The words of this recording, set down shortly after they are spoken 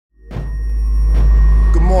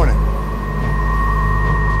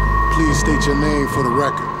State your name for the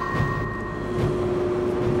record.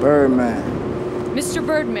 Birdman. Mr.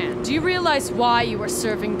 Birdman, do you realize why you are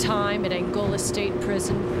serving time at Angola State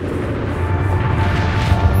Prison?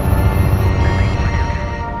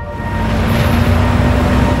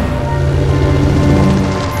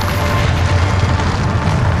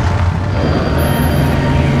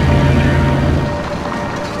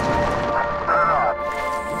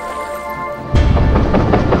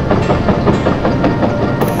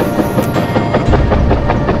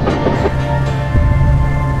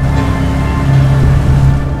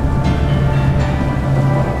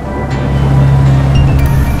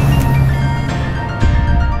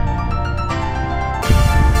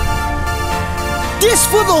 This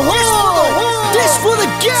for the hood, this for the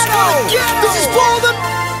ghetto, this is for them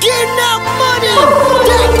getting that money,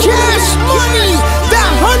 that cash money, that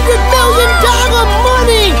 $100 million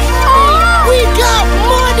money. We got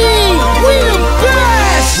money, we the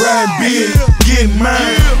best. Riding big, getting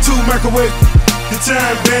mine, two microwave. The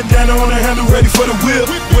time, bandana on the handle, ready for the whip.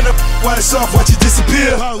 When I while it's off, watch it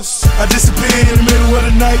disappear. I disappear in the middle of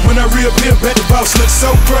the night when I reappear. Bet the boss looks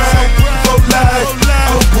so proud. Oh live,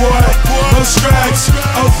 oh boy, no stripes.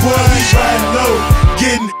 Oh boy, we riding low,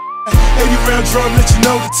 getting 80 round drum, let you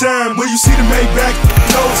know the time. When you see the Maybach,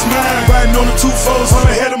 know it's mine. Riding on the 2-4s, I'm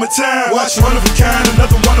ahead of my time. Watch one of a kind,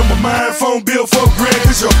 another one on my mind. Phone bill $4 grand,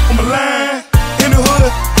 cause you're on my line. In the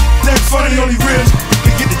hood, that funny, only real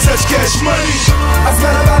can get the touch cash money. I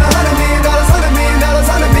spent about $100 million, $100 million,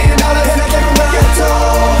 $100 million, and I came from the ghetto.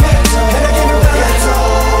 And I came from the ghetto.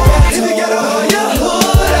 If you get a hood, your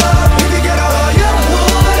hood up. If you get a hood, your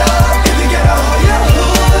hood up. If you get a hood, your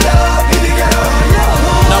hood up. If you get a hood, your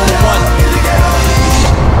hood up. Number one. If you get a hood.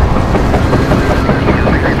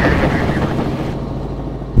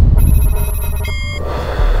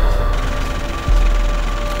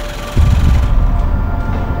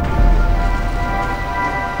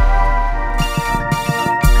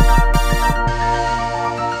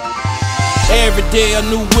 Every day a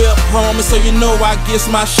new whip, homie, so you know I gets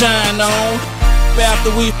my shine on.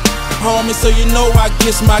 After we homie, so you know I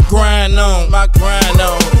gets my grind on.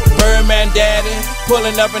 Birdman daddy,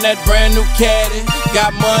 pulling up in that brand new caddy.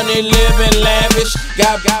 Got money, living lavish,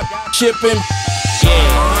 got chipping.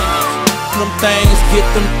 Yeah, them things, get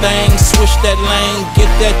them things, switch that lane,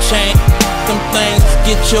 get that chain. Them things,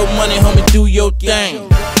 get your money, homie, do your thing.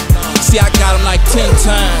 See, I got them like 10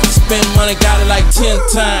 times, spend money, got it like 10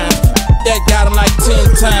 times. That got him like 10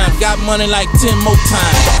 times, got money like 10 more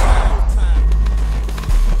times.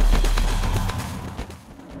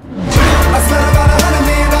 I spent about $100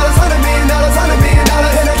 million, $100 million, $100 million,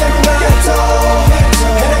 and I came from the ghetto.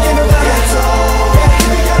 And I came from the ghetto. If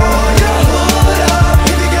you get a hood, your hood up.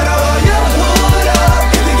 If you get a hood, your hood up.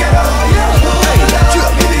 If you get a hood, your hood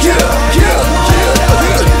up. If you get a hood, your hood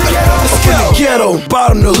up. If you get a hood, From the ghetto,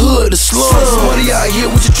 bottom the hood, the slums. Money out here,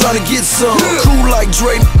 what you trying to get some? Cool like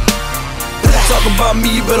Drake. Talk about me,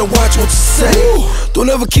 you better watch what you say. Don't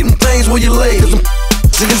ever keep them things where you lay. Cause them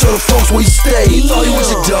niggas are the folks where you stay. He thought he was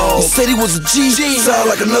your dog, he said he was a G. Sound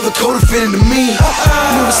like another co-defendant to me.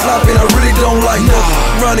 Moving sloppy and I really don't like nothing.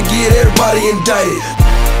 Trying to get everybody indicted.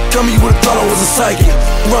 Tell me you would've thought I was a psychic.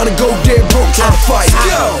 Trying to go dead broke, trying to fight.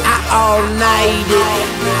 I all night it,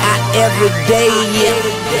 I every day it.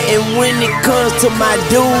 And when it comes to my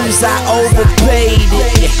dues, I overpaid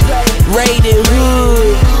it. Rated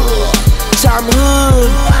hood, I'm hood,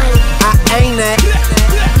 I ain't that,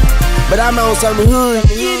 but I'm on some hood.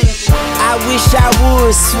 I wish I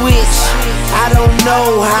would switch, I don't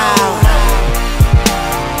know how.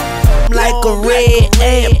 Like a red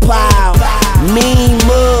empire, mean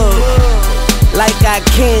mug, like I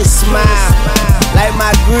can't smile. Like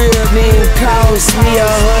my grill didn't cost me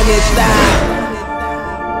 $100,000.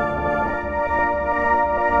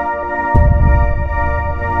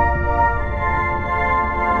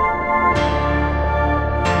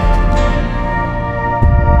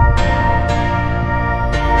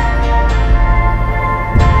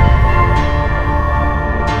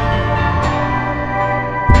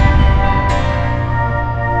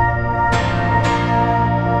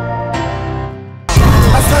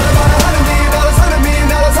 $100 million, $100 million,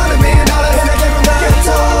 $100 million, and I came from the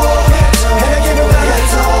ghetto.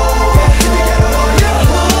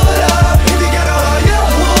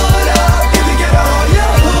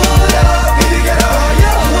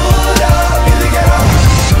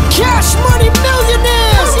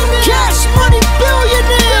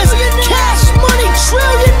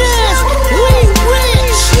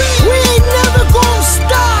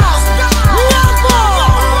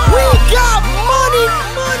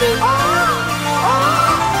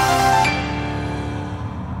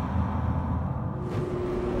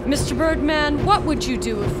 Mr. Birdman, what would you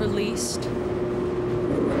do if released?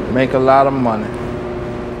 Make a lot of money.